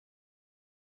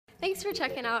Thanks for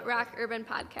checking out Rock Urban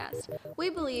Podcast. We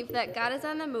believe that God is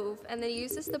on the move and that He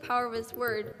uses the power of His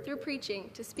Word through preaching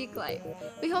to speak life.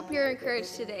 We hope you're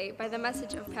encouraged today by the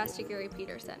message of Pastor Gary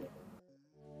Peterson.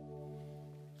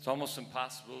 It's almost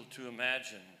impossible to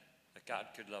imagine that God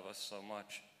could love us so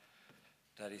much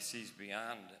that He sees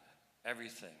beyond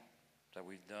everything that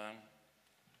we've done,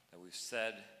 that we've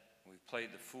said. We've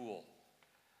played the fool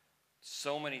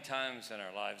so many times in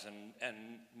our lives and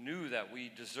knew that we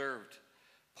deserved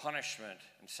punishment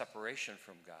and separation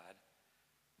from God,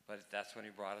 but that's when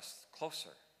He brought us closer.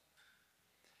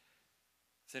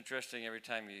 It's interesting every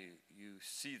time you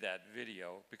see that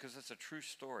video, because it's a true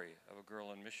story of a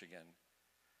girl in Michigan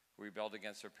who rebelled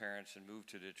against her parents and moved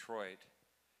to Detroit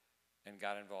and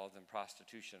got involved in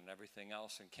prostitution and everything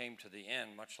else and came to the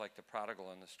end, much like the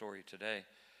prodigal in the story today,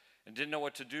 and didn't know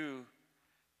what to do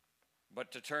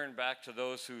but to turn back to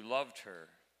those who loved her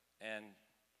and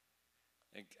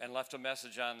left a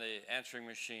message on the answering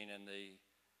machine, and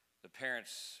the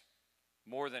parents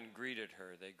more than greeted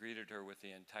her. They greeted her with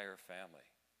the entire family.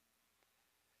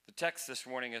 The text this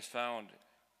morning is found,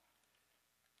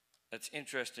 that's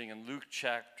interesting, in Luke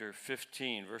chapter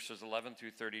 15, verses 11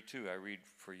 through 32. I read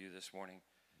for you this morning.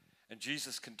 And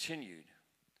Jesus continued,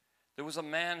 "There was a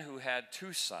man who had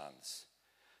 2 sons.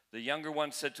 The younger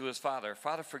one said to his father,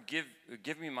 'Father,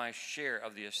 give me my share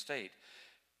of the estate.'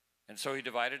 And so he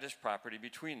divided his property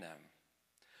between them.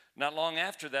 Not long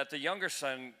after that, the younger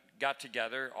son got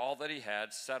together all that he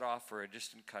had, set off for a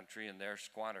distant country, and there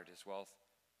squandered his wealth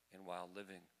in wild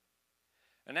living.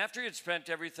 And after he had spent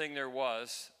everything there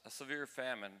was, a severe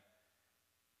famine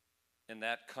in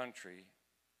that country,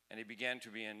 and he began to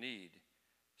be in need.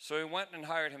 So he went and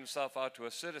hired himself out to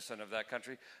a citizen of that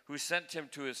country, who sent him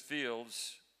to his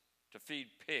fields to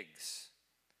feed pigs.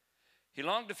 He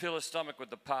longed to fill his stomach with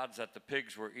the pods that the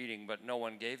pigs were eating, but no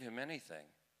one gave him anything.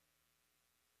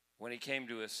 When he came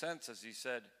to his senses, he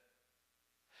said,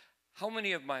 'How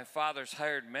many of my father's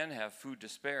hired men have food to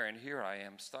spare, and here I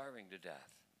am starving to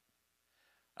death?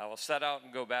 I will set out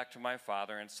and go back to my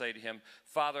father and say to him,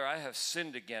 Father, I have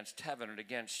sinned against heaven and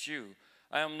against you.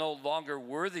 I am no longer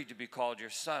worthy to be called your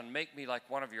son. Make me like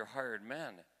one of your hired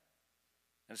men.'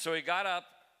 And so he got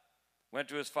up, went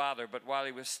to his father, but while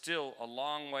he was still a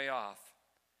long way off,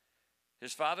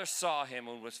 his father saw him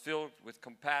and was filled with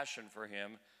compassion for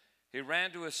him. He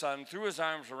ran to his son, threw his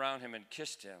arms around him, and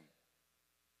kissed him.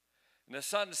 And the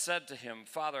son said to him,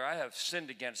 'Father, I have sinned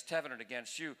against heaven and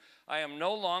against you. I am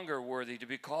no longer worthy to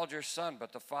be called your son.'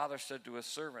 But the father said to his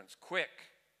servants, 'Quick,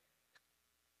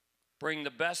 bring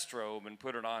the best robe and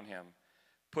put it on him.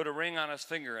 Put a ring on his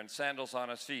finger and sandals on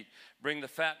his feet. Bring the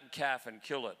fattened calf and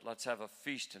kill it. Let's have a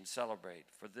feast and celebrate.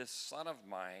 For this son of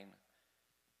mine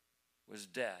was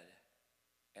dead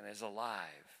and is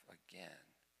alive again.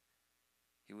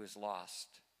 He was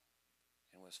lost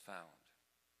and was found.'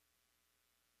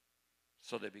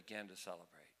 So they began to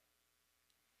celebrate."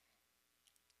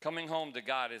 Coming home to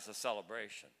God is a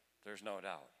celebration, there's no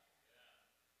doubt.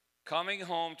 Coming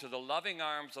home to the loving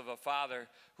arms of a Father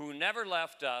who never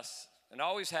left us and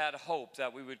always had hope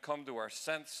that we would come to our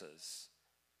senses.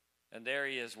 And there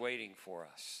He is waiting for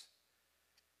us.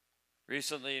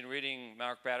 Recently, in reading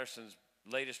Mark Batterson's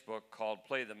latest book called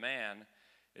Play the Man,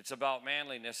 it's about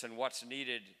manliness and what's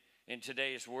needed in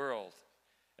today's world.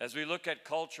 As we look at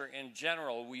culture in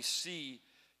general, we see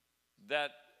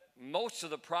that most of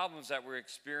the problems that we're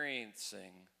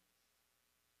experiencing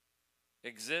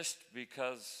exist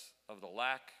because of the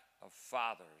lack of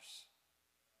fathers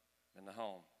in the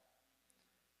home.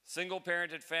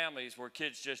 Single-parented families where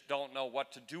kids just don't know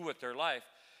what to do with their life,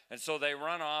 and so they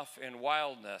run off in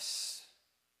wildness.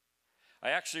 I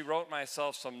actually wrote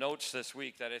myself some notes this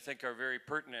week that I think are very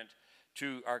pertinent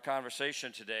to our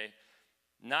conversation today.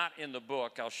 Not in the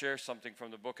book, I'll share something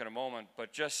from the book in a moment,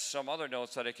 but just some other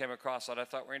notes that I came across that I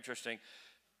thought were interesting.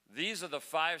 These are the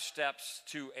 5 steps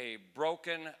to a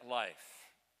broken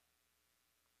life: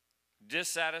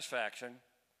 dissatisfaction,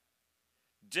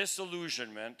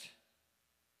 disillusionment,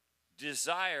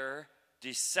 desire,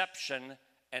 deception,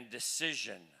 and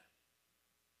decision.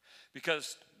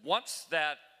 Because once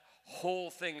that whole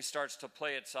thing starts to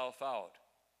play itself out,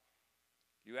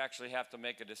 you actually have to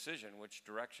make a decision which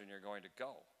direction you're going to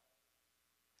go.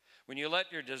 When you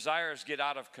let your desires get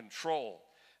out of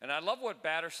control, and I love what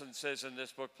Batterson says in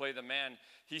this book, Play the Man.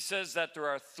 He says that there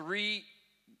are 3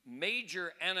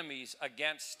 major enemies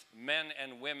against men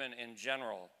and women in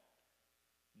general: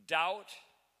 doubt,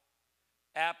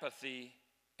 apathy,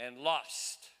 and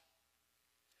lust.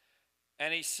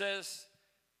 And he says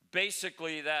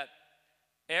basically that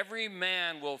every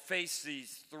man will face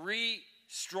these 3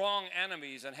 strong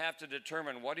enemies and have to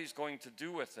determine what he's going to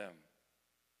do with them.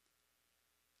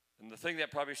 And the thing that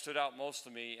probably stood out most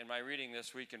to me in my reading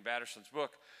this week in Batterson's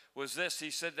book was this. He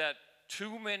said that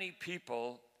too many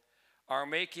people are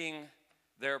making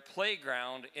their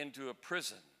playground into a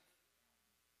prison.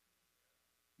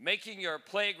 Making your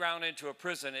playground into a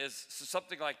prison is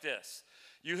something like this.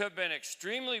 You have been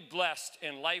extremely blessed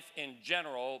in life in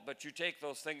general, but you take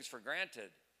those things for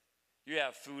granted. You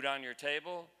have food on your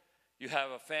table. You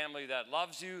have a family that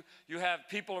loves you. You have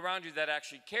people around you that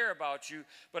actually care about you.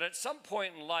 But at some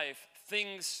point in life,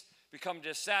 things become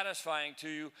dissatisfying to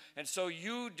you, and so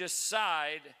you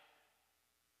decide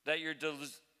that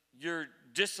you're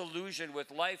disillusioned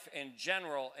with life in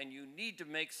general, and you need to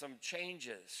make some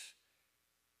changes.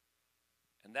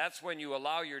 And that's when you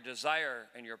allow your desire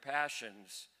and your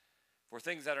passions for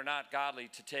things that are not godly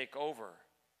to take over.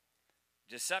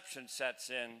 Deception sets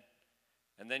in,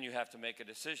 and then you have to make a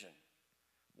decision.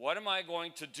 What am I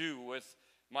going to do with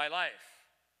my life?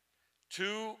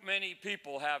 Too many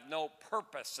people have no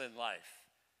purpose in life.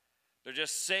 They're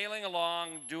just sailing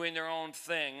along, doing their own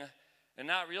thing, and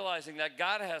not realizing that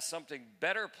God has something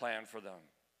better planned for them.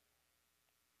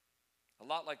 A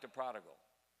lot like the prodigal.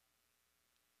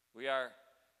 We are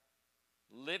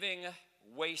living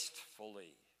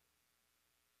wastefully.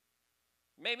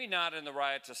 Maybe not in the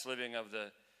riotous living of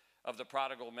the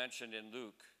prodigal mentioned in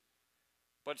Luke,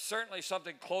 but certainly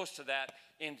something close to that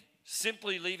in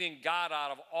simply leaving God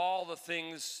out of all the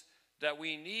things that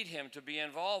we need him to be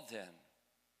involved in.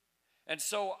 And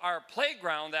so our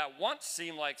playground that once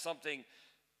seemed like something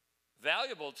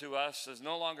valuable to us is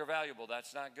no longer valuable.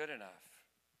 That's not good enough.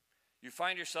 You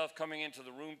find yourself coming into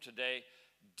the room today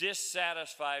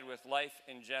dissatisfied with life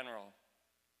in general.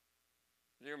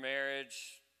 With your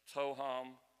marriage,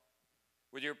 ho-hum,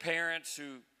 with your parents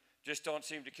who just don't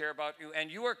seem to care about you,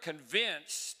 and you are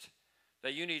convinced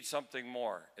that you need something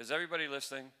more. Is everybody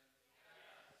listening?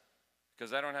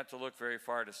 Because I don't have to look very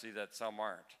far to see that some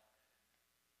aren't.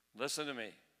 Listen to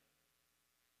me.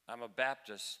 I'm a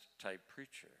Baptist type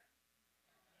preacher.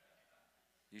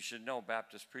 You should know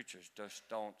Baptist preachers just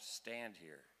don't stand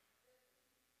here.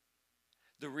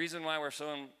 The reason why we're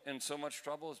in so much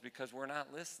trouble is because we're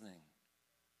not listening.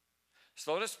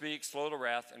 Slow to speak, slow to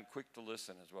wrath, and quick to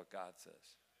listen is what God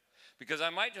says. Because I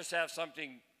might just have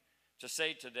something to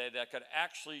say today that could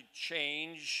actually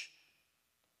change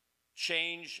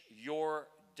your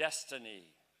destiny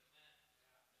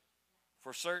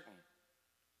for certain.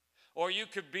 Or you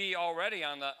could be already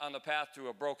on the path to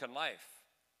a broken life.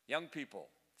 Young people,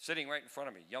 sitting right in front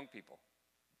of me, young people,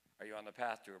 are you on the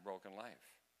path to a broken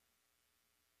life?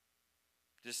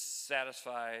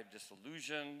 Dissatisfied,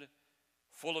 disillusioned,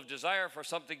 full of desire for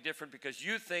something different because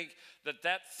you think that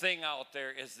that thing out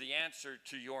there is the answer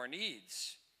to your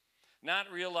needs.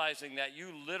 Not realizing that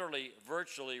you literally,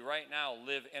 virtually right now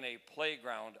live in a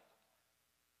playground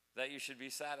that you should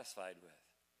be satisfied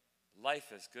with.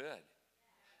 Life is good.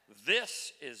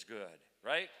 This is good,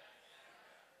 right?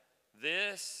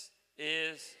 This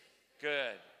is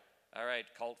good. All right,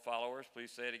 cult followers,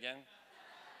 please say it again.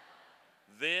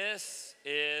 This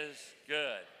is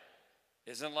good.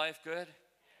 Isn't life good?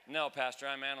 No, Pastor,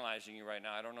 I'm analyzing you right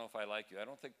now. I don't know if I like you. I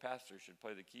don't think pastors should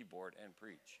play the keyboard and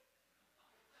preach.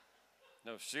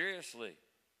 No, seriously.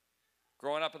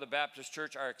 Growing up in the Baptist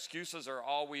church, our excuses are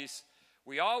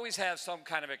we always have some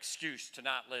kind of excuse to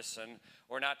not listen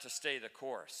or not to stay the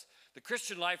course. The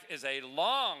Christian life is a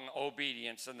long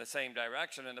obedience in the same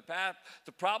direction. And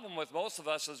the problem with most of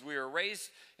us is we were raised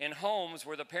in homes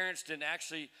where the parents didn't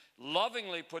actually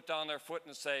lovingly put down their foot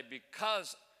and say,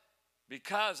 because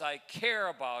I care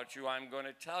about you, I'm going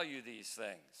to tell you these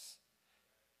things.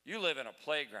 You live in a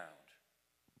playground.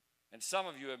 And some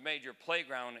of you have made your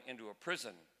playground into a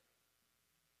prison.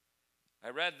 I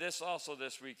read this also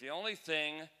this week. The only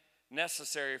thing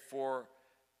necessary for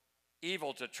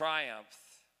evil to triumph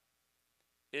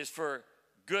is for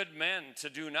good men to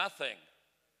do nothing.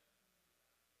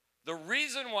 The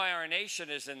reason why our nation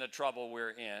is in the trouble we're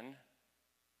in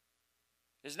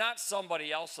is not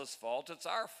somebody else's fault, it's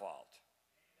our fault.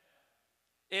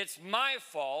 It's my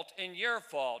fault and your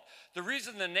fault. The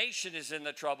reason the nation is in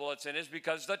the trouble it's in is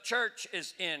because the church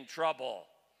is in trouble.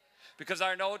 Because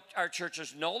our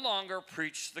churches no longer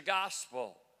preach the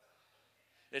gospel.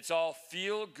 It's all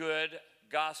feel-good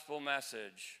gospel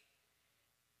message.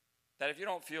 That if you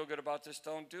don't feel good about this,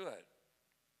 don't do it.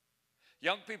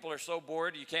 Young people are so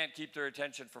bored you can't keep their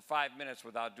attention for 5 minutes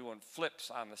without doing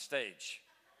flips on the stage.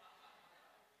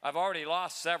 I've already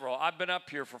lost several. I've been up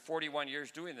here for 41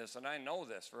 years doing this, and I know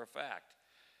this for a fact.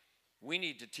 We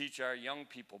need to teach our young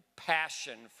people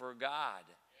passion for God,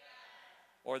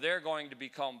 or they're going to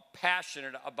become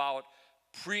passionate about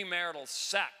premarital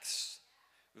sex,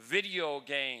 video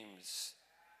games,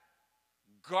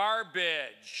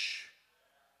 garbage.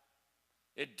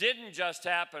 It didn't just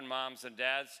happen, moms and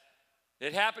dads.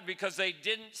 It happened because they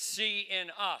didn't see in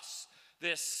us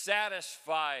this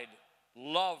satisfied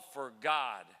love for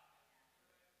God,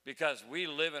 because we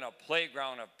live in a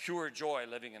playground of pure joy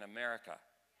living in America.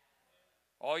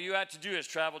 All you have to do is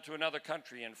travel to another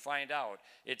country and find out.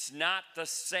 It's not the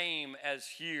same as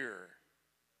here.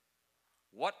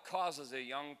 What causes a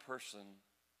young person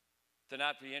to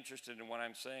not be interested in what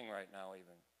I'm saying right now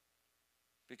even?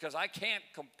 Because I can't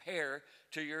compare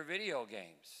to your video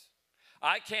games.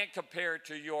 I can't compare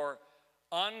to your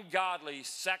ungodly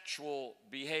sexual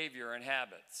behavior and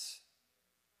habits.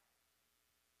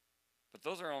 But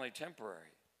those are only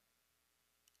temporary.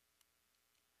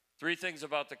 3 things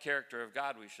about the character of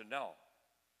God we should know.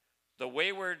 The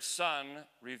wayward son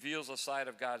reveals a side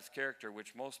of God's character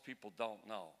which most people don't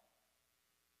know.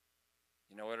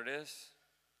 You know what it is?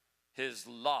 His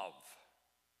love.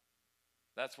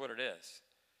 That's what it is.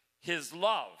 His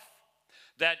love.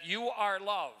 That you are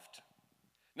loved.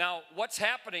 Now, what's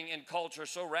happening in culture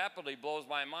so rapidly blows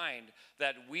my mind,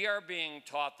 that we are being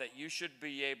taught that you should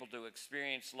be able to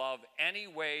experience love any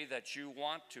way that you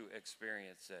want to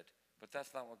experience it. But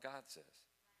that's not what God says.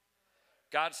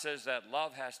 God says that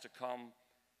love has to come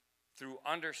through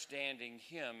understanding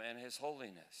Him and His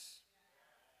holiness.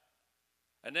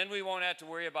 And then we won't have to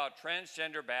worry about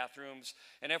transgender bathrooms,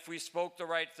 and if we spoke the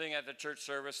right thing at the church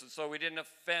service, and so we didn't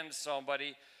offend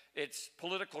somebody, it's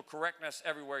political correctness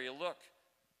everywhere you look.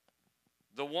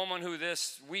 The woman who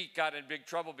this week got in big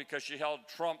trouble because she held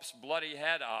Trump's bloody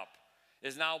head up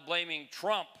is now blaming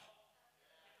Trump.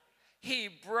 He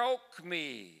broke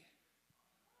me.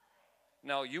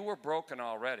 No, you were broken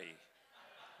already.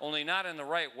 Only not in the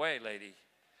right way, lady.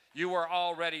 You were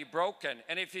already broken.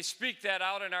 And if you speak that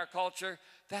out in our culture,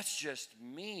 that's just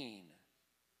mean.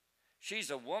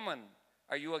 She's a woman.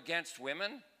 Are you against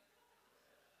women?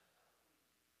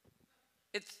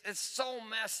 It's so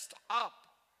messed up.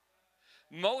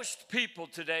 Most people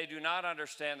today do not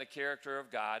understand the character of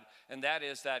God, and that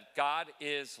is that God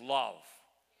is love.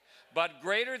 But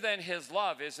greater than His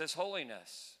love is His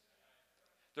holiness.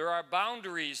 There are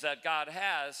boundaries that God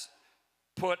has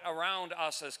put around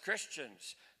us as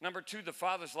Christians. Number 2, the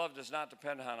Father's love does not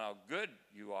depend on how good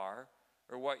you are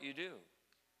or what you do.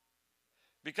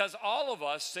 Because all of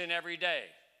us sin every day.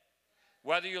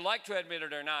 Whether you like to admit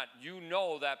it or not, you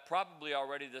know that probably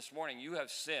already this morning you have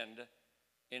sinned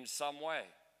in some way.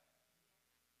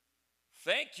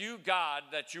 Thank you, God,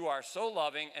 that you are so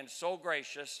loving and so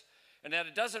gracious, and that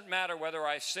it doesn't matter whether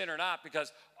I sin or not,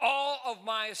 because all of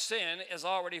my sin is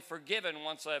already forgiven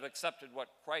once I've accepted what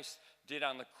Christ did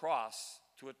on the cross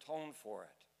to atone for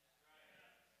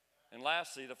it. And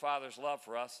lastly, the Father's love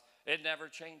for us, it never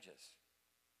changes.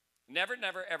 Never,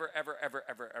 never, ever, ever, ever,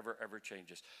 ever, ever, ever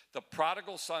changes. The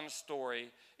prodigal son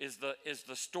story is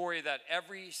the story that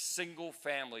every single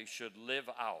family should live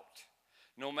out.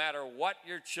 No matter what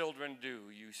your children do,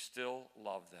 you still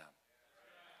love them.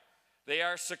 They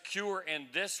are secure in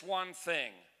this one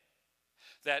thing,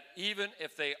 that even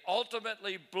if they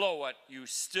ultimately blow it, you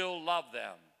still love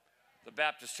them. The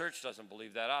Baptist church doesn't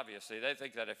believe that, obviously. They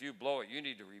think that if you blow it, you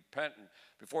need to repent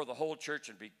before the whole church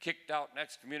and be kicked out and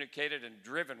excommunicated and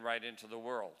driven right into the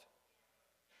world.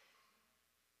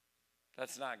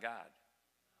 That's not God.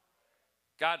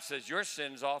 God says your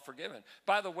sin's all forgiven.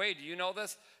 By the way, do you know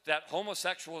this? That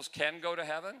homosexuals can go to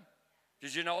heaven?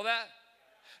 Did you know that?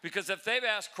 Because if they've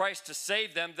asked Christ to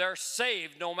save them, they're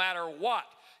saved no matter what.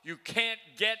 You can't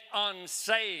get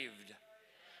unsaved.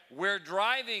 We're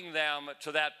driving them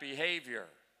to that behavior.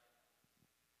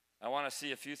 I want to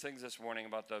see a few things this morning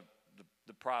about the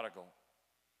prodigal.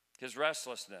 His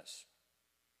restlessness.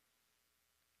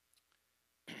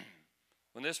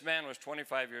 When this man was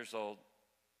 25 years old,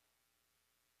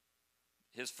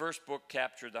 his first book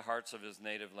captured the hearts of his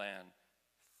native land.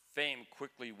 Fame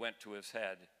quickly went to his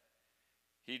head.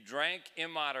 He drank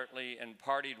immoderately and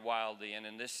partied wildly, and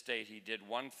in this state he did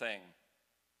one thing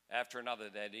after another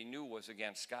that he knew was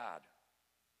against God.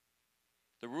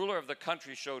 The ruler of the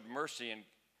country showed mercy and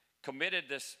commuted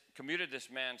this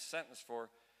man's sentence for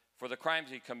the crimes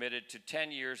he committed to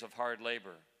 10 years of hard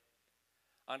labor.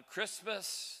 On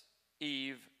Christmas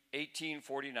Eve,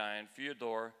 1849,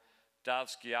 Fyodor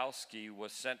Dostoevsky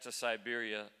was sent to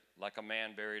Siberia like a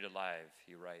man buried alive,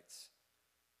 he writes,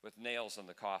 with nails in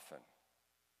the coffin.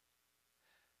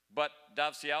 But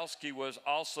Dostoevsky was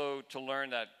also to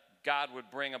learn that God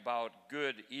would bring about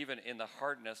good even in the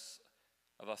hardness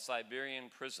of a Siberian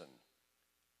prison.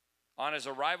 On his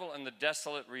arrival in the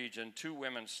desolate region, 2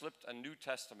 women slipped a New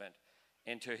Testament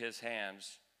into his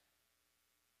hands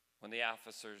when the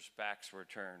officers' backs were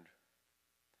turned.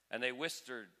 And they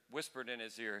whispered in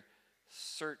his ear,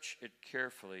 "Search it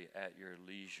carefully at your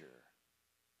leisure."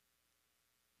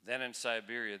 Then in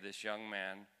Siberia, this young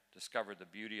man discovered the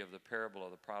beauty of the parable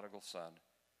of the prodigal son.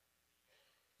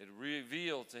 It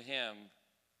revealed to him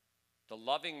the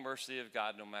loving mercy of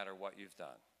God no matter what you've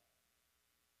done.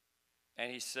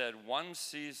 And he said, one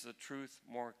sees the truth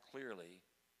more clearly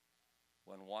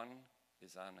when one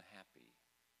is unhappy.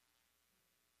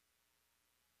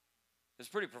 It's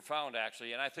pretty profound,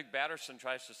 actually, and I think Batterson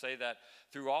tries to say that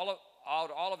through all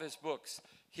of his books.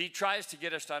 He tries to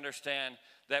get us to understand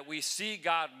that we see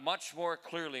God much more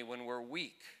clearly when we're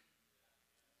weak.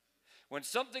 When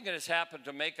something has happened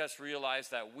to make us realize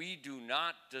that we do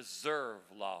not deserve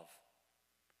love.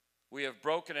 We have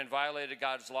broken and violated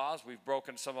God's laws. We've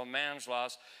broken some of man's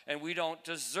laws, and we don't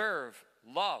deserve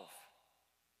love.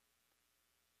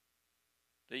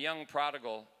 The young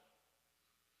prodigal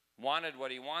wanted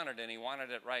what he wanted, and he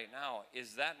wanted it right now.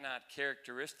 Is that not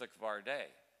characteristic of our day?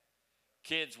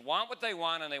 Kids want what they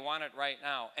want, and they want it right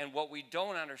now. And what we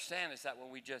don't understand is that when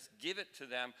we just give it to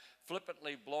them,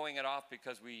 flippantly blowing it off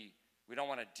because we don't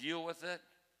want to deal with it,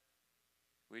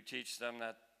 we teach them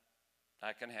that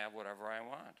I can have whatever I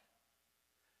want.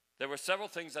 There were several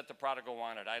things that the prodigal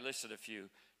wanted. I listed a few.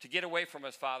 To get away from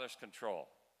his father's control.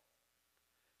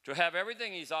 To have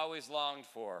everything he's always longed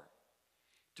for.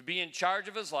 To be in charge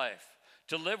of his life.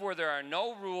 To live where there are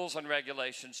no rules and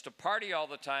regulations. To party all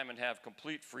the time and have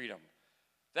complete freedom.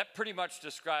 That pretty much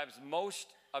describes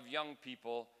most of young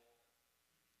people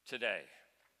today.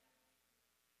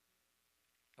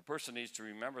 A person needs to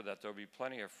remember that there'll be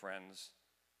plenty of friends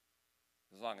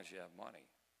as long as you have money.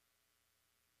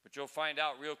 But you'll find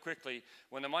out real quickly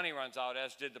when the money runs out,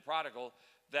 as did the prodigal,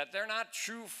 that they're not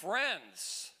true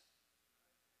friends.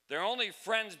 They're only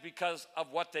friends because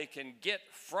of what they can get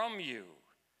from you.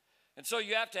 And so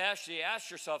you have to actually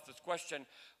ask yourself this question: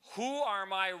 who are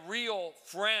my real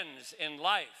friends in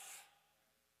life?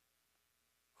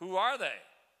 Who are they?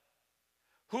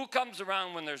 Who comes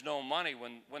around when there's no money,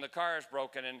 when the car is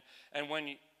broken,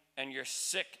 and you're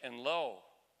sick and low?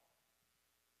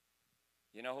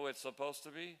 You know who it's supposed to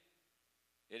be?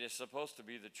 It is supposed to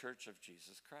be the church of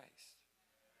Jesus Christ.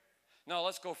 No,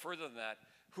 let's go further than that.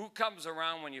 Who comes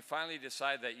around when you finally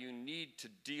decide that you need to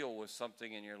deal with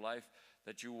something in your life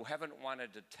that you haven't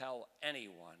wanted to tell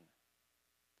anyone,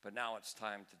 but now it's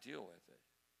time to deal with it?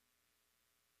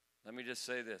 Let me just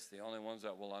say this: the only ones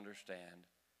that will understand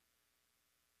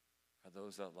are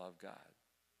those that love God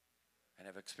and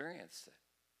have experienced it.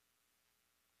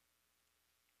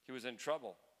 He was in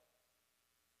trouble.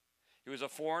 He was a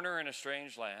foreigner in a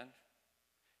strange land.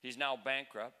 He's now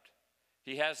bankrupt.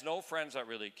 He has no friends that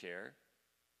really care.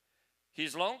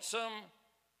 He's lonesome,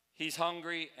 he's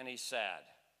hungry, and he's sad.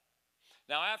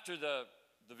 Now, after the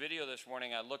video this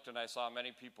morning, I looked and I saw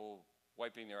many people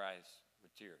wiping their eyes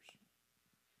with tears.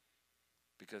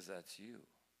 Because that's you.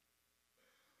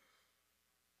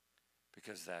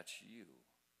 Because that's you.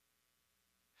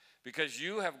 Because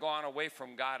you have gone away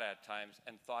from God at times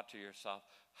and thought to yourself,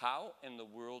 how in the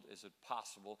world is it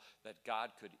possible that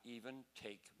God could even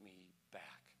take me back?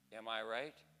 Am I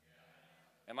right?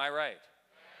 Am I right?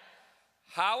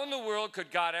 How in the world could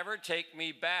God ever take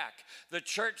me back? The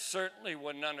church certainly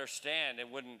wouldn't understand and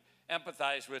wouldn't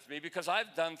empathize with me because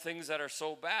I've done things that are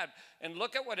so bad. And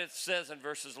look at what it says in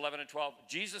verses 11 and 12.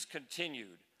 Jesus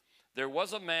continued, "There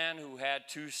was a man who had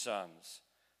 2 sons.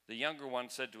 The younger one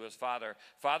said to his father,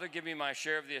 'Father, give me my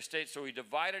share of the estate.' So he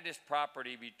divided his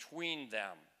property between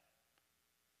them."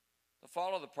 The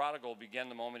fall of the prodigal began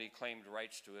the moment he claimed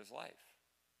rights to his life.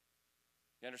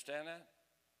 You understand that?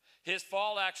 His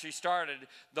fall actually started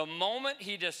the moment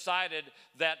he decided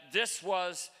that this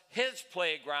was his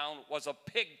playground, was a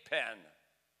pig pen.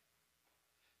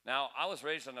 Now, I was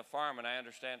raised on a farm, and I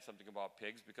understand something about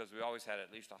pigs because we always had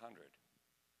at least 100.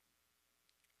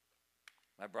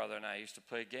 My brother and I used to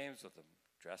play games with them,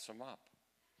 dress them up,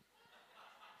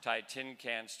 tie tin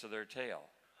cans to their tail.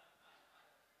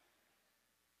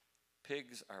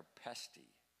 Pigs are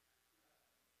pesty,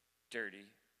 dirty,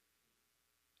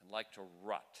 and like to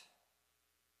rut.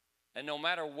 And no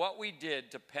matter what we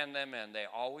did to pen them in, they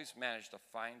always managed to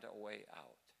find a way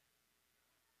out.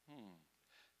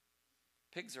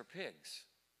 Pigs are pigs.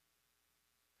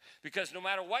 Because no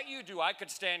matter what you do, I could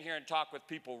stand here and talk with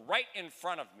people right in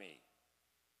front of me,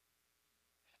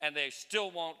 and they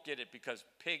still won't get it because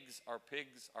pigs are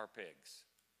pigs are pigs.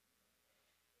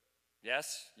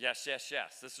 Yes, yes, yes,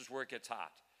 yes. This is where it gets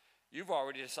hot. You've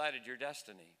already decided your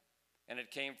destiny. And it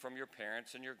came from your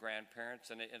parents and your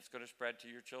grandparents, and it's going to spread to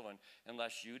your children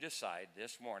unless you decide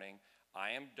this morning,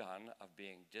 I am done of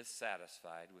being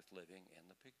dissatisfied with living in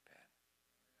the pig pen.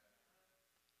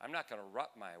 I'm not going to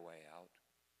rut my way out.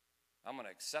 I'm going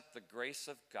to accept the grace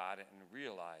of God and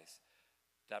realize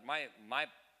that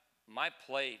my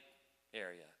play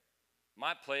area,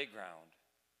 my playground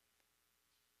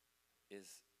is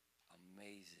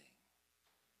amazing.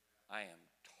 I am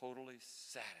totally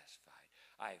satisfied.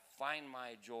 I find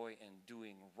my joy in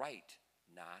doing right,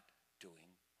 not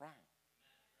doing wrong.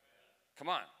 Come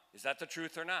on, is that the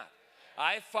truth or not?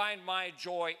 I find my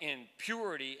joy in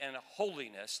purity and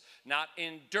holiness, not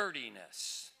in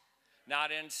dirtiness,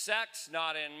 not in sex,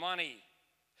 not in money.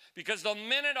 Because the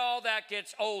minute all that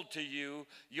gets old to you,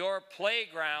 your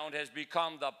playground has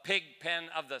become the pig pen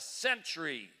of the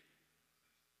century.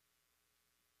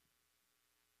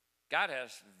 God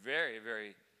has very,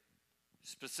 very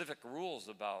specific rules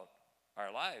about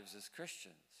our lives as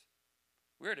Christians.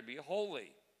 We're to be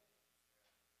holy.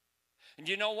 And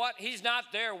you know what? He's not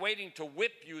there waiting to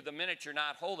whip you the minute you're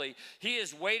not holy. He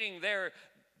is waiting there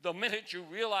the minute you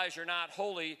realize you're not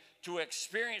holy to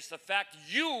experience the fact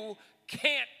you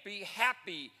can't be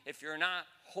happy if you're not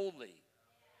holy.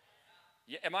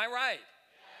 Am I right?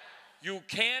 You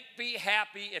can't be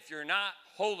happy if you're not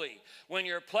holy. When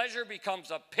your pleasure becomes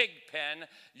a pig pen,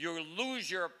 you lose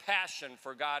your passion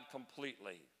for God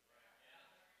completely.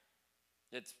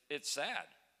 It's sad.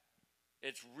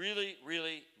 It's really,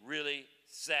 really, really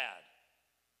sad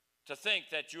to think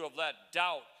that you have let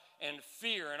doubt and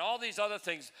fear and all these other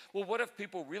things. Well, what if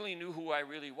people really knew who I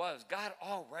really was? God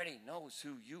already knows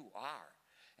who you are,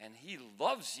 and he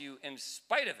loves you in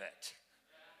spite of it.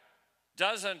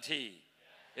 Doesn't he?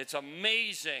 It's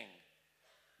amazing.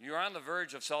 You're on the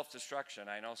verge of self-destruction.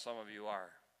 I know some of you are.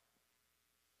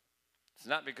 It's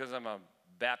not because I'm a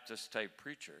Baptist-type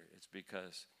preacher. It's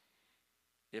because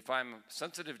if I'm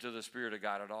sensitive to the Spirit of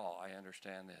God at all, I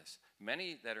understand this.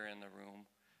 Many that are in the room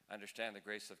understand the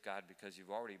grace of God because you've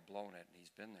already blown it and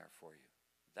he's been there for you.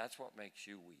 That's what makes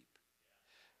you weep.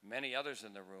 Many others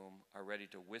in the room are ready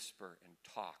to whisper and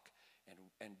talk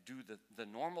and do the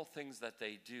normal things that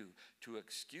they do to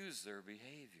excuse their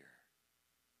behavior.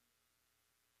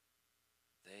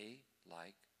 They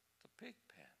like the pig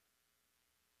pen.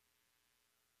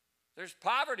 There's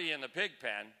poverty in the pig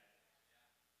pen.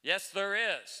 Yes, there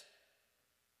is.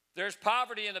 There's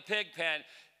poverty in the pig pen.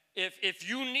 If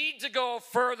you need to go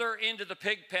further into the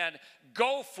pig pen,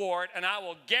 go for it, and I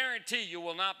will guarantee you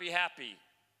will not be happy.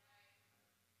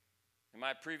 In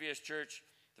my previous church,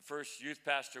 the first youth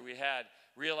pastor we had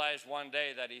realized one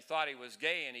day that he thought he was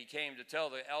gay, and he came to tell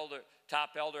the top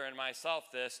elder and myself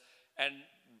this. And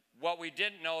what we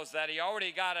didn't know is that he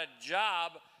already got a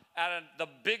job at the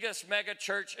biggest mega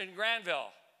church in Granville.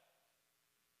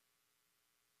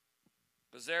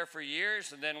 Was there for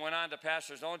years and then went on to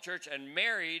pastor his own church and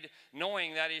married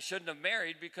knowing that he shouldn't have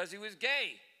married because he was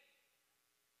gay.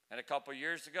 And a couple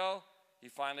years ago, he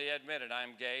finally admitted,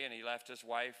 I'm gay, and he left his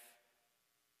wife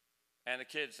and the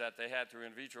kids that they had through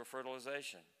in vitro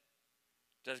fertilization.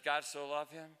 Does God still love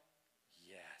him?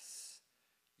 Yes.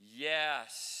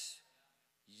 Yes.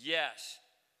 Yes.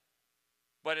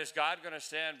 But is God going to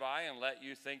stand by and let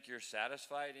you think you're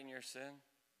satisfied in your sin?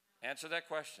 Answer that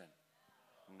question.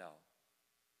 No.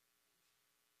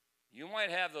 You might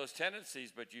have those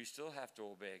tendencies, but you still have to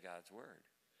obey God's word.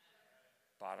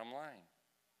 Bottom line.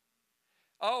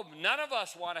 Oh, none of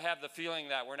us want to have the feeling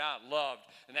that we're not loved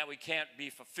and that we can't be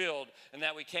fulfilled and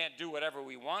that we can't do whatever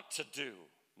we want to do.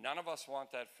 None of us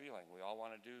want that feeling. We all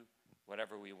want to do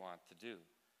whatever we want to do.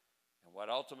 And what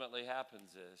ultimately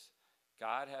happens is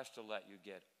God has to let you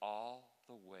get all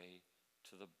the way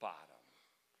to the bottom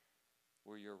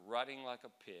where you're rutting like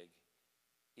a pig,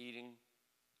 eating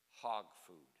hog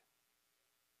food.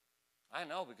 I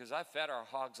know because I fed our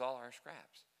hogs all our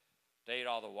scraps. They ate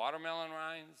all the watermelon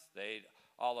rinds. They ate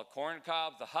all the corn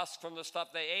cobs, the husk from the stuff.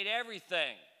 They ate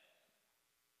everything.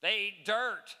 They ate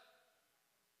dirt.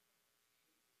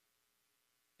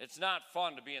 It's not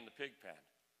fun to be in the pig pen.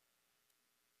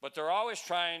 But they're always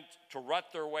trying to rut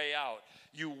their way out.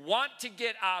 You want to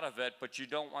get out of it, but you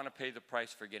don't want to pay the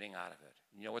price for getting out of it.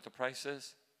 You know what the price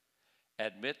is?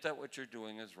 Admit that what you're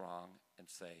doing is wrong and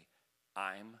say,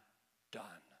 I'm done.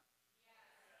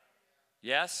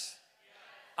 Yes?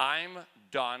 I'm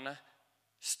done.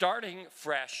 Starting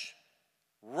fresh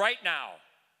right now.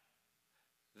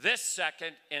 This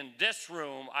second in this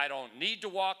room, I don't need to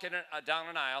walk down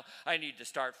an aisle. I need to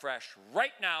start fresh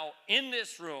right now in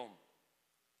this room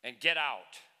and get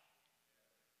out.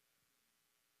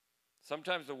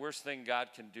 Sometimes the worst thing God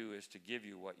can do is to give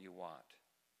you what you want.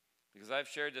 Because I've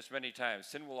shared this many times.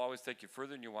 Sin will always take you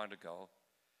further than you want to go,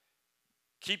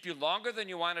 keep you longer than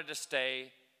you wanted to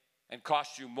stay, and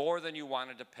cost you more than you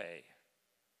wanted to pay.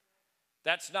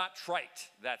 That's not trite,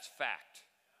 that's fact.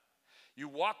 You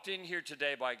walked in here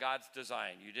today by God's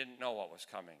design. You didn't know what was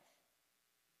coming.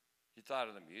 You thought,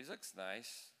 the music's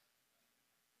nice.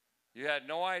 You had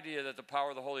no idea that the power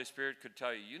of the Holy Spirit could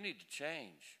tell you, you need to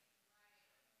change.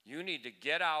 You need to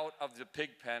get out of the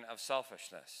pig pen of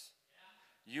selfishness.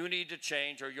 You need to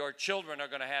change, or your children are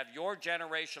going to have your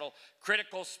generational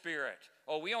critical spirit.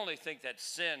 Oh, we only think that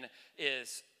sin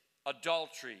is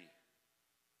adultery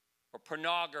or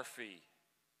pornography.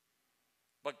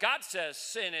 But God says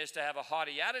sin is to have a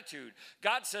haughty attitude.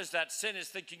 God says that sin is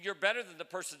thinking you're better than the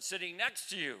person sitting next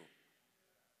to you.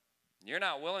 You're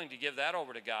not willing to give that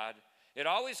over to God. It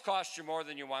always costs you more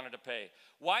than you wanted to pay.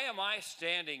 Why am I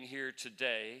standing here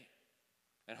today?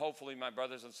 And hopefully my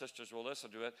brothers and sisters will listen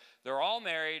to it. They're all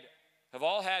married, have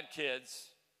all had kids,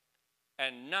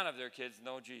 and none of their kids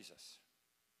know Jesus.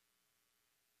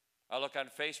 I look on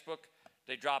Facebook,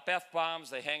 they drop F-bombs,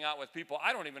 they hang out with people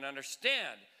I don't even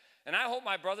understand. And I hope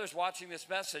my brothers watching this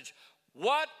message,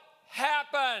 what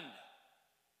happened?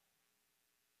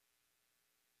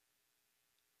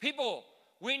 People,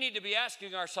 we need to be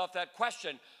asking ourselves that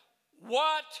question.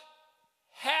 What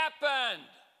happened?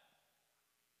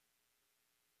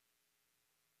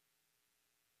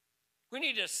 We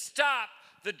need to stop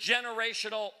the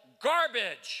generational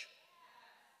garbage.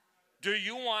 Do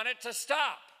you want it to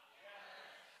stop?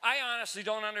 I honestly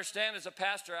don't understand as a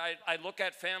pastor. I look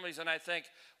at families and I think,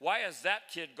 why has that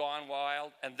kid gone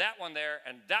wild, and that one there,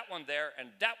 and that one there, and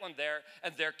that one there,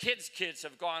 and their kids' kids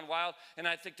have gone wild? And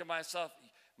I think to myself,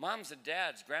 moms and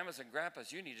dads, grandmas and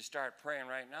grandpas, you need to start praying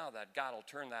right now that God will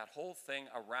turn that whole thing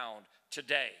around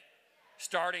today.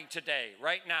 Starting today,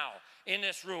 right now, in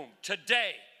this room,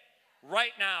 today,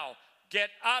 right now, get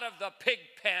out of the pig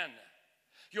pen.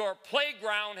 Your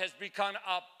playground has become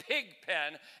a pig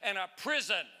pen and a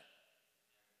prison.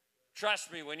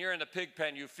 Trust me, when you're in the pig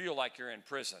pen, you feel like you're in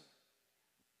prison.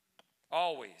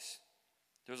 Always.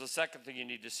 There's a second thing you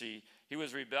need to see. He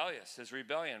was rebellious. His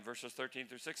rebellion, verses 13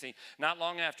 through 16. Not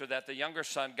long after that, the younger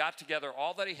son got together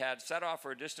all that he had, set off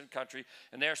for a distant country,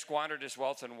 and there squandered his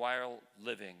wealth in wild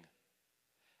living.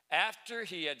 After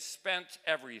he had spent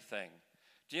everything.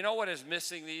 Do you know what is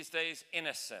missing these days?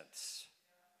 Innocence.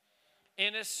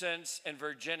 Innocence and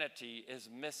virginity is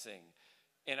missing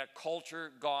in a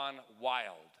culture gone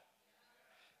wild.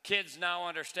 Kids now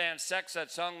understand sex at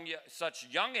such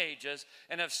young ages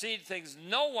and have seen things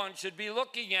no one should be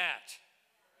looking at.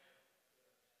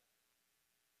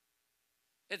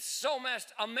 It's so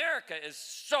messed. America is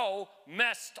so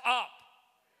messed up.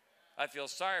 I feel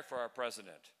sorry for our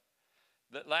president.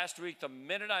 That last week, the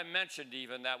minute I mentioned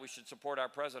even that we should support our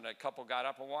president, a couple got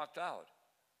up and walked out.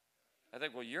 I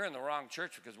think, well, you're in the wrong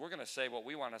church, because we're going to say what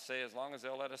we want to say as long as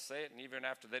they'll let us say it, and even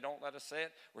after they don't let us say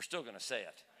it, we're still going to say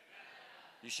it.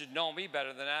 You should know me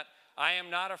better than that. I am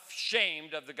not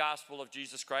ashamed of the gospel of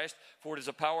Jesus Christ, for it is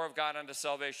the power of God unto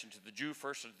salvation, to the Jew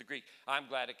first and to the Greek. I'm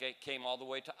glad it came all the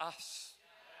way to us.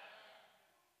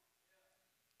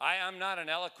 I am not an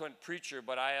eloquent preacher,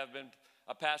 but I have been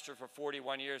a pastor for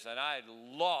 41 years, and I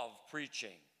love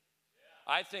preaching.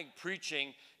 I think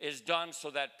preaching is done so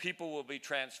that people will be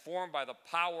transformed by the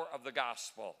power of the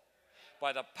gospel,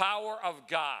 by the power of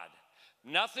God.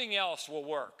 Nothing else will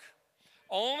work.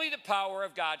 Only the power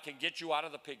of God can get you out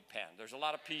of the pig pen. There's a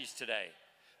lot of P's today.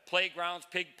 Playgrounds,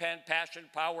 pig pen, passion,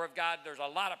 power of God. There's a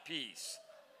lot of P's.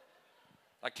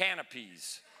 A can of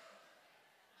peas.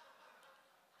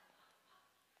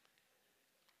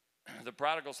 The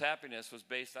prodigal's happiness was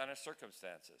based on his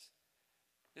circumstances.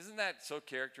 Isn't that so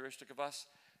characteristic of us?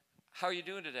 How are you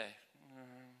doing today?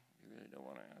 You really don't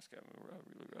want to ask. I'm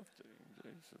really rough today.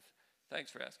 Thanks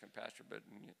for asking, Pastor, but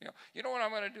you know what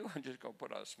I'm going to do? I'm just going to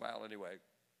put on a smile anyway.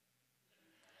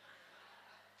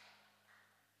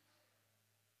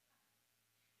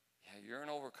 Yeah, you're an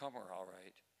overcomer, all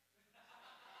right.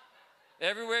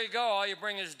 Everywhere you go, all you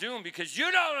bring is doom, because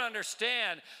you don't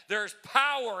understand there's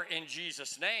power in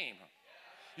Jesus' name.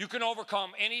 You can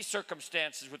overcome any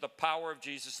circumstances with the power of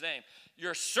Jesus' name.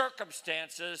 Your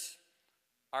circumstances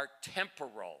are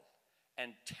temporal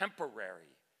and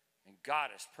temporary, and God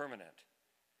is permanent.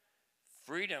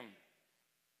 Freedom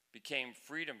became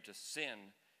freedom to sin,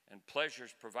 and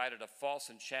pleasures provided a false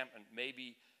enchantment,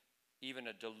 maybe even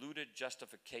a diluted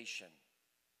justification.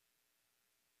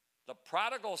 The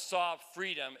prodigal saw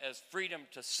freedom as freedom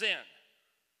to sin.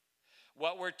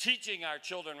 What we're teaching our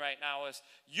children right now is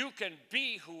you can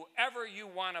be whoever you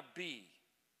want to be.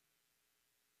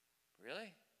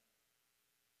 Really?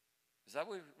 Is that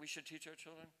what we should teach our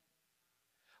children?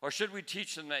 Or should we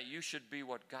teach them that you should be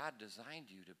what God designed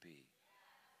you to be?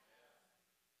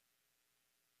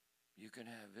 You can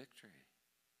have victory.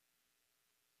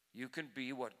 You can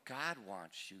be what God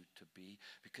wants you to be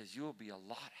because you'll be a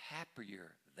lot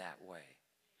happier that way.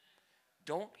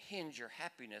 Don't hinge your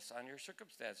happiness on your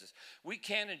circumstances. We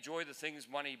can't enjoy the things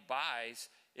money buys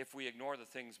if we ignore the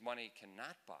things money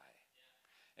cannot buy.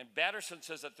 And Batterson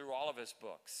says that through all of his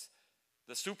books.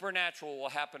 The supernatural will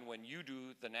happen when you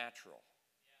do the natural.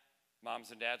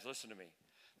 Moms and dads, listen to me.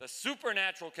 The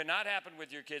supernatural cannot happen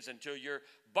with your kids until you're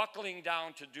buckling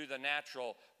down to do the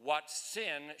natural. What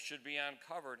sin should be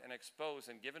uncovered and exposed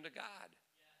and given to God?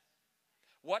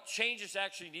 What changes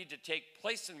actually need to take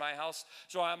place in my house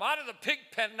so I'm out of the pig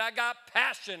pen and I got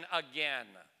passion again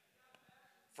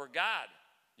for God?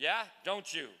 Yeah,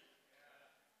 don't you?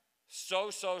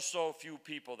 So few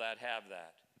people that have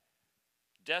that.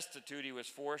 Destitute, he was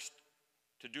forced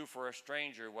to do for a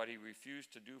stranger what he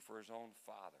refused to do for his own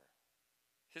father.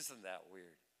 Isn't that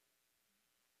weird?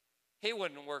 He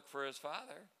wouldn't work for his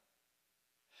father.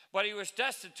 But he was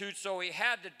destitute, so he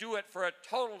had to do it for a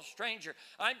total stranger.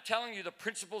 I'm telling you, the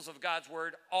principles of God's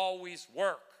word always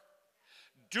work.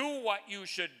 Do what you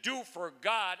should do for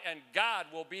God, and God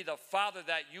will be the Father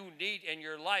that you need in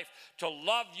your life to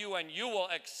love you, and you will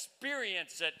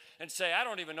experience it and say, I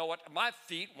don't even know what, my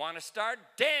feet want to start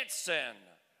dancing.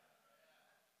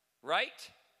 Right?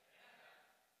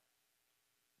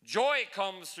 Joy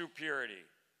comes through purity.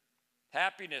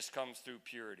 Happiness comes through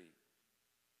purity.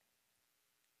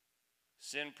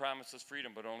 Sin promises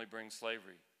freedom, but only brings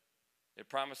slavery. It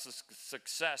promises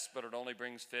success, but it only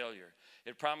brings failure.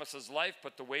 It promises life,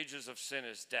 but the wages of sin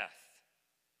is death.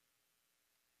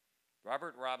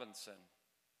 Robert Robinson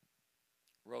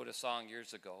wrote a song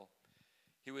years ago.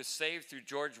 He was saved through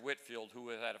George Whitefield, who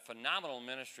had a phenomenal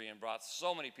ministry and brought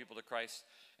so many people to Christ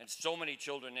and so many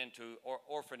children into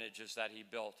orphanages that he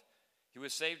built. He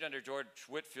was saved under George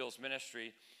Whitefield's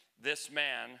ministry. This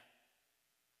man,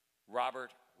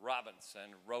 Robert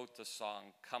Robinson, wrote the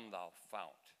song, Come Thou Fount.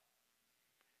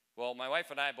 Well, my wife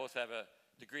and I both have a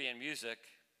degree in music,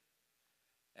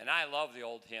 and I love the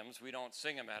old hymns. We don't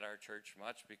sing them at our church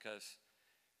much because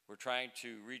we're trying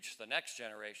to reach the next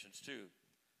generations too.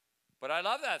 But I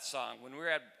love that song. When we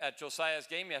were at Josiah's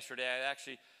game yesterday, I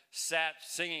actually sat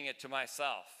singing it to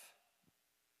myself.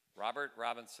 Robert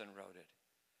Robinson wrote it.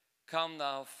 Come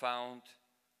thou fount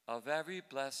of every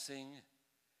blessing,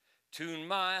 tune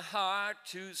my heart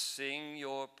to sing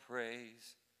your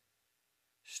praise.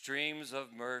 Streams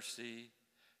of mercy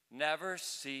never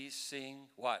ceasing.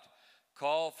 What?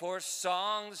 Call for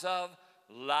songs of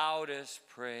loudest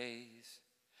praise.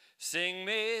 Sing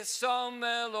me some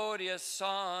melodious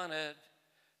sonnet,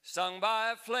 sung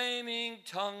by flaming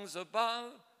tongues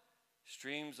above.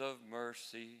 Streams of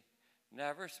mercy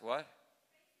never, what?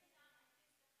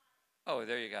 Oh,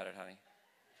 there you got it, honey.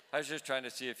 I was just trying to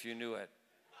see if you knew it.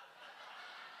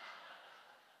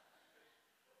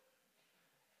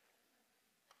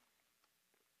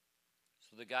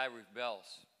 So the guy rebels.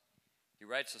 He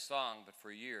writes a song, but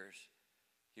for years,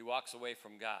 he walks away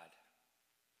from God,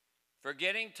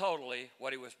 forgetting totally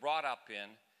what he was brought up in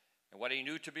and what he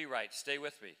knew to be right. Stay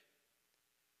with me.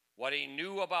 What he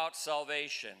knew about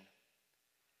salvation,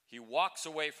 he walks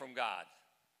away from God.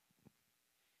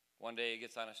 One day he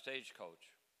gets on a stagecoach.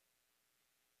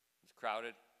 It's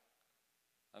crowded,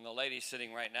 and the lady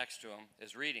sitting right next to him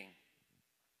is reading.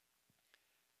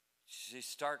 She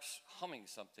starts humming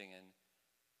something, and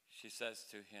she says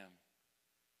to him,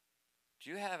 do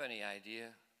you have any idea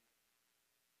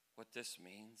what this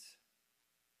means?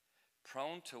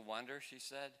 Prone to wonder, she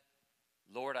said.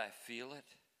 Lord, I feel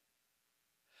it.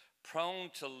 Prone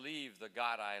to leave the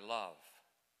God I love.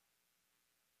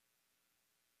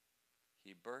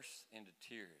 He bursts into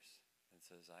tears and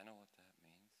says, I know what that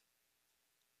means.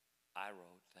 I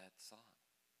wrote that song.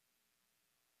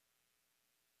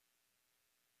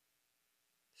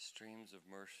 Streams of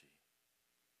mercy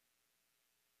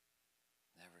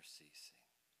never ceasing.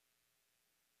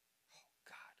 Oh,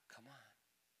 God, come on.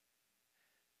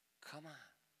 Come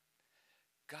on.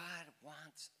 God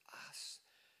wants us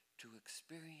to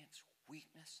experience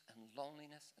weakness and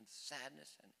loneliness and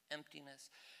sadness and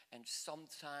emptiness and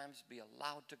sometimes be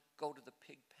allowed to go to the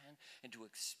pig pen and to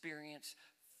experience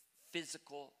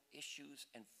physical issues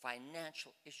and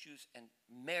financial issues and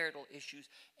marital issues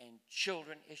and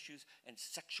children issues and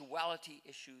sexuality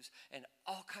issues and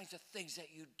all kinds of things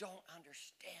that you don't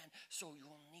understand, so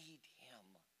you'll need him.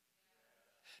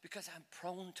 Because I'm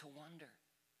prone to wonder,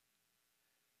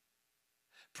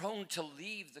 prone to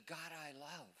leave the God I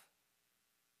love.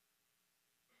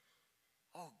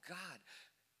 Oh,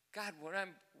 God, when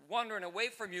I'm wandering away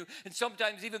from you and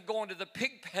sometimes even going to the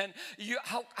pig pen,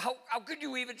 how could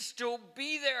you even still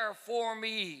be there for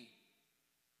me?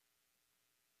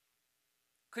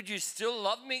 Could you still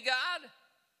love me, God?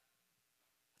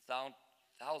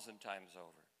 1,000 times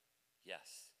over,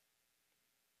 yes.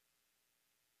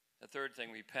 The third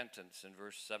thing, repentance, in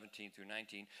verse 17 through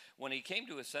 19. When he came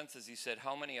to his senses, he said,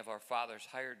 how many of our father's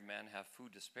hired men have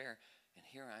food to spare? And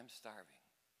here I'm starving.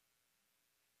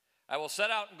 I will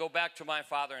set out and go back to my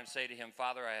father and say to him,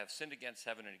 Father, I have sinned against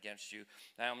heaven and against you.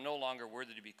 I am no longer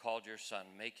worthy to be called your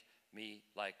son. Make me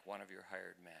like one of your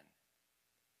hired men.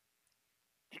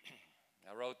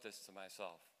 I wrote this to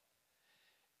myself.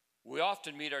 We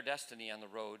often meet our destiny on the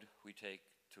road we take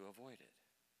to avoid it.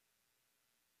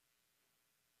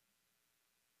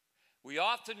 We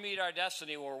often meet our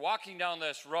destiny when we're walking down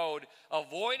this road,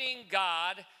 avoiding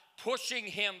God, pushing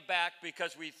him back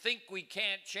because we think we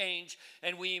can't change,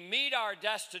 and we meet our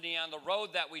destiny on the road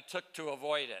that we took to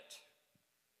avoid it.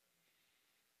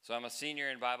 So I'm a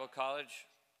senior in Bible college.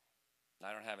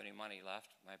 I don't have any money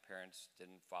left. My parents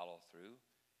didn't follow through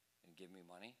and give me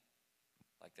money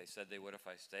like they said they would if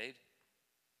I stayed.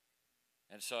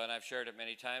 And I've shared it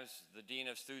many times, the dean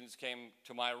of students came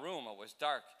to my room. It was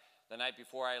dark. The night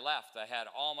before I left, I had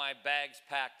all my bags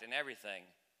packed and everything.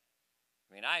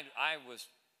 I mean, I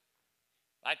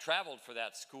traveled for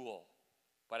that school,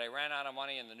 but I ran out of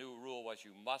money, and the new rule was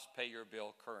you must pay your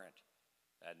bill current.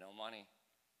 I had no money.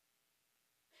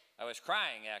 I was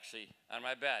crying, actually, on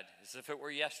my bed, as if it were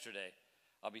yesterday.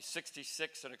 I'll be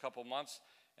 66 in a couple months,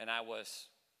 and I was,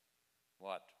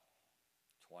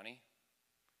 20?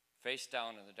 Face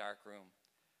down in the dark room.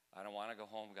 I don't want to go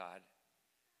home, God.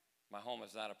 My home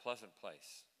is not a pleasant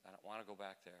place. I don't want to go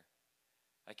back there.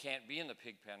 I can't be in the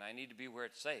pig pen. I need to be where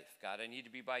it's safe. God, I need to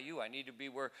be by you. I need to be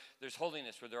where there's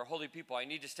holiness, where there are holy people. I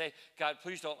need to stay. God,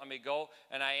 please don't let me go.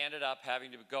 And I ended up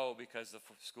having to go because the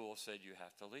school said you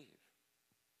have to leave.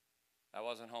 I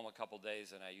wasn't home a couple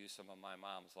days, and I used some of my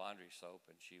mom's laundry soap,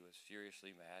 and she was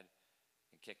furiously mad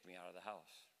and kicked me out of the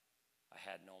house. I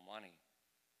had no money.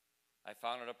 I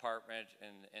found an apartment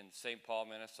in St. Paul,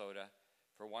 Minnesota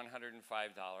for $105.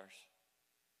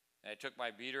 And I took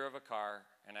my beater of a car,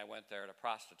 and I went there. A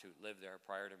prostitute lived there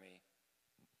prior to me.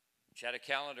 She had a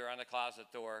calendar on the closet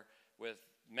door with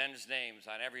men's names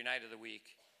on every night of the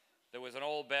week. There was an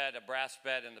old bed, a brass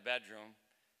bed in the bedroom.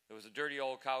 There was a dirty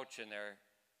old couch in there,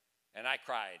 and I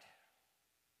cried.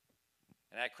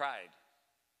 And I cried.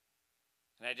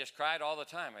 And I just cried all the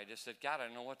time. I just said, God, I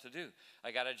don't know what to do.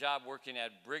 I got a job working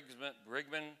at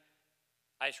Brigman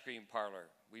Ice Cream Parlor.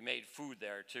 We made food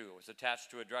there, too. It was attached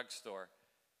to a drugstore.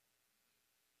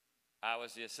 I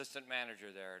was the assistant manager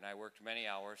there, and I worked many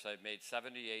hours. I made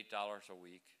 $78 a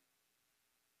week.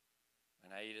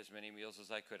 And I ate as many meals as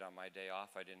I could on my day off.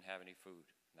 I didn't have any food,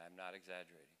 and I'm not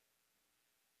exaggerating.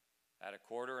 I had a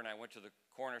quarter, and I went to the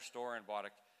corner store and bought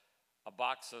a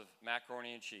box of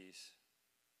macaroni and cheese,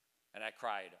 and I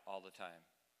cried all the time.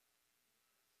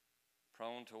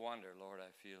 Prone to wonder, Lord,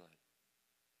 I feel it.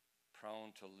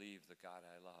 Prone to leave the God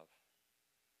I love.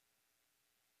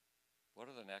 What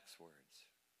are the next words?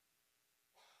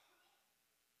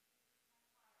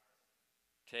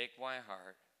 Take my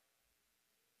heart,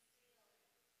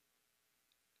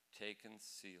 take and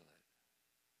seal it.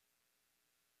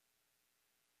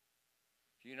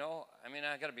 Do you know,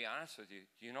 I got to be honest with you.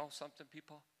 Do you know something,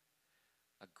 people?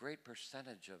 A great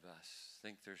percentage of us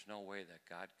think there's no way that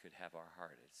God could have our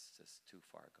heart. It's just too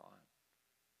far gone.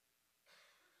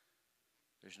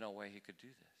 There's no way he could do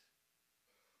this.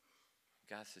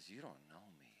 God says, you don't know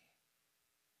me.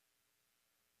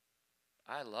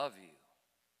 I love you.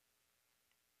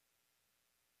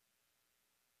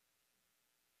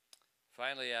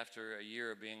 Finally, after a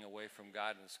year of being away from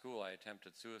God in school, I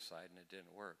attempted suicide, and it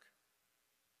didn't work.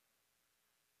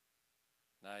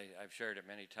 And I've shared it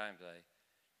many times. I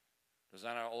was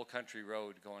on an old country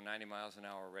road going 90 miles an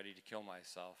hour ready to kill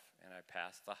myself, and I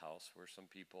passed the house where some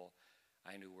people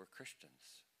I knew were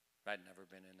Christians. I'd never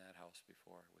been in that house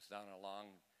before. It was down a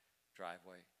long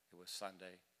driveway. It was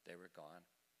Sunday. They were gone.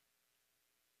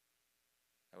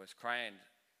 I was crying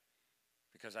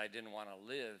because I didn't want to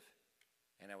live,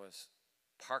 and I was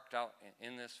parked out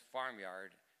in this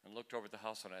farmyard and looked over at the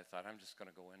house, and I thought, I'm just going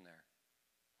to go in there.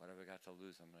 What have I got to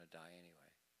lose? I'm going to die anyway.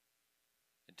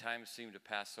 And time seemed to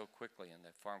pass so quickly, and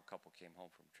that farm couple came home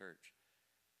from church.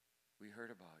 We heard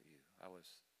about you. I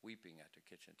was weeping at the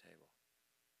kitchen table.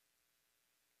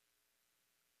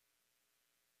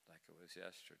 Like it was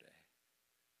yesterday.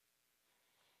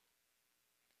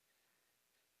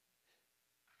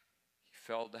 He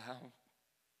fell down.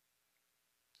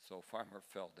 So farmer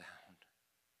fell down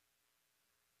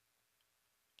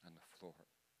on the floor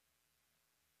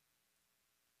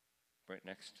right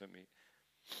next to me.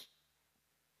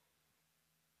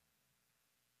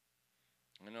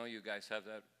 I know you guys have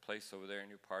that place over there in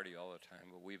your party all the time,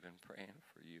 but we've been praying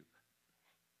for you.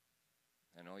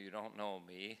 I know you don't know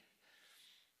me,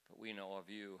 but we know of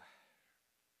you.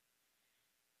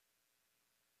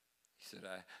 He said,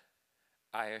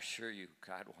 I assure you,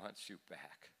 God wants you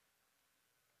back.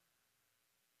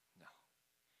 No.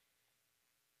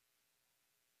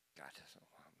 God doesn't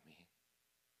want me.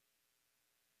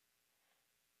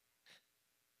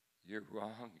 You're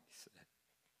wrong, he said.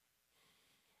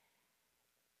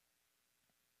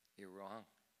 You're wrong.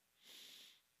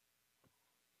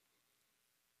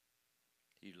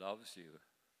 He loves you.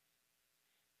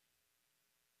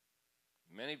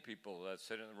 Many people that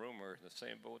sit in the room are in the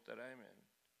same boat that I'm in.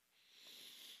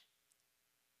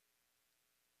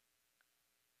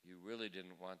 You really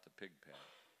didn't want the pig pen.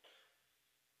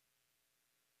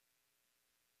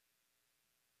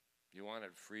 You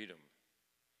wanted freedom.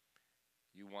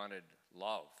 You wanted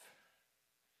love.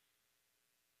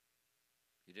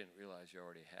 You didn't realize you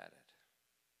already had it.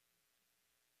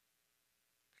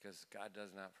 Because God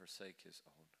does not forsake his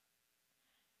own.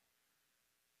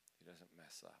 He doesn't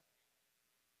mess up.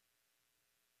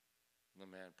 The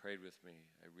man prayed with me.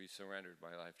 I resurrendered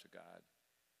my life to God.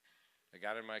 I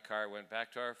got in my car, went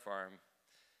back to our farm.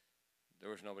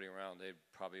 There was nobody around. They'd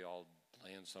probably all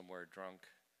laying somewhere drunk.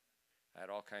 I had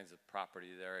all kinds of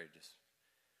property there. I just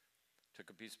took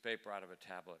a piece of paper out of a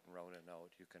tablet and wrote a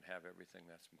note. You can have everything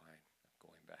that's mine. I'm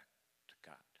going back to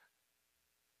God.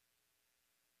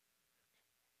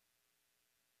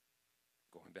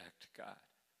 Going back to God.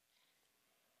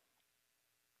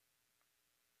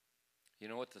 You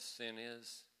know what the sin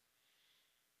is?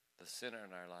 The sin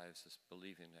in our lives is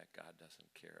believing that God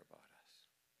doesn't care about us.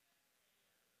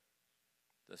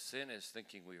 The sin is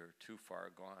thinking we are too far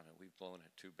gone and we've blown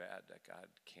it too bad that God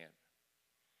can't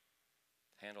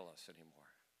handle us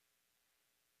anymore.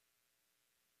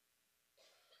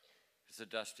 It's a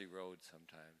dusty road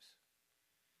sometimes.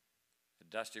 A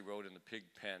dusty road in the pig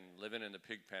pen, living in the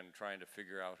pig pen, trying to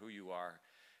figure out who you are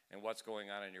and what's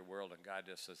going on in your world. And God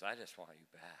just says, I just want you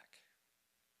back.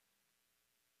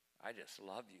 I just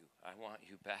love you. I want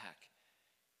you back.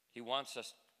 He wants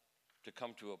us to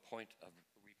come to a point of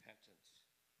repentance.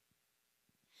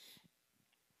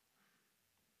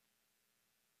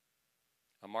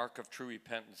 A mark of true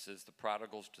repentance is the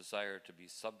prodigal's desire to be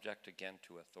subject again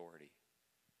to authority.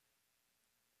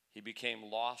 He became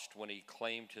lost when he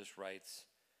claimed his rights.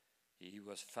 He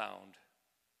was found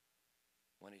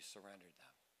when he surrendered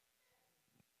them.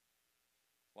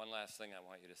 One last thing I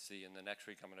want you to see, and the next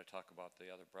week I'm going to talk about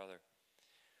the other brother.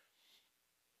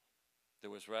 There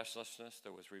was restlessness,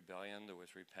 there was rebellion, there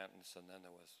was repentance, and then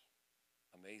there was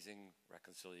amazing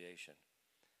reconciliation.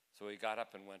 So he got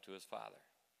up and went to his father.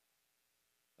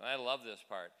 And I love this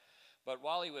part. But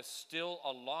while he was still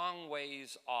a long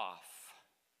ways off,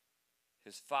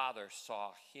 his father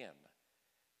saw him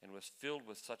and was filled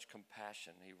with such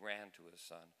compassion. He ran to his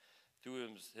son, threw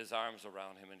his arms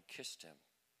around him, and kissed him.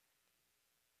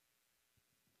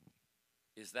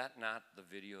 Is that not the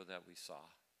video that we saw?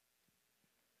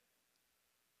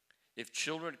 If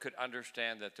children could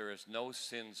understand that there is no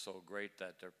sin so great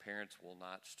that their parents will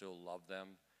not still love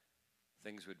them,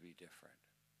 things would be different.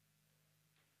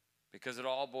 Because it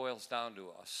all boils down to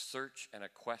a search and a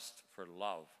quest for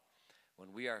love.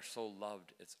 When we are so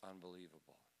loved, it's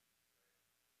unbelievable.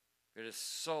 It is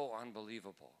so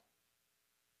unbelievable.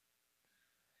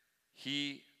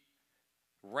 He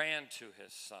ran to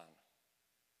his son.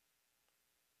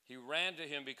 He ran to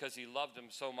him because he loved him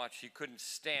so much he couldn't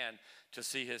stand to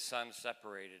see his son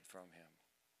separated from him.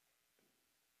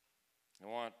 I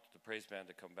want the praise band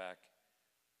to come back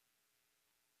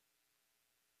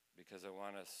because I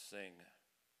want to sing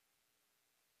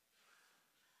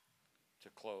to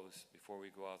close before we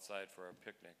go outside for our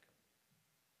picnic.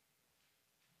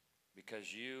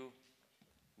 Because you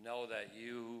know that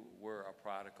you were a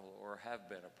prodigal or have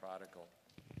been a prodigal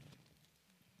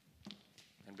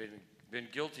and been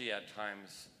guilty at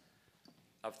times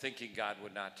of thinking God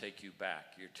would not take you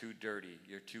back. You're too dirty.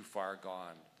 You're too far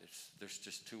gone. There's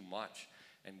just too much.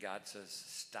 And God says,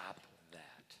 stop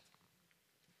that.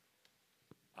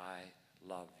 I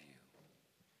love you.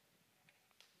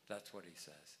 That's what he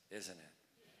says, isn't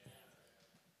it?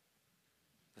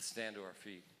 Let's stand to our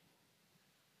feet.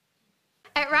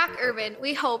 At Rock Urban,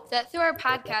 we hope that through our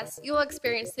podcast, you will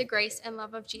experience the grace and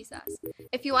love of Jesus.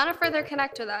 If you want to further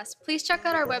connect with us, please check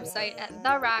out our website at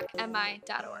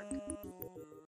therockmi.org.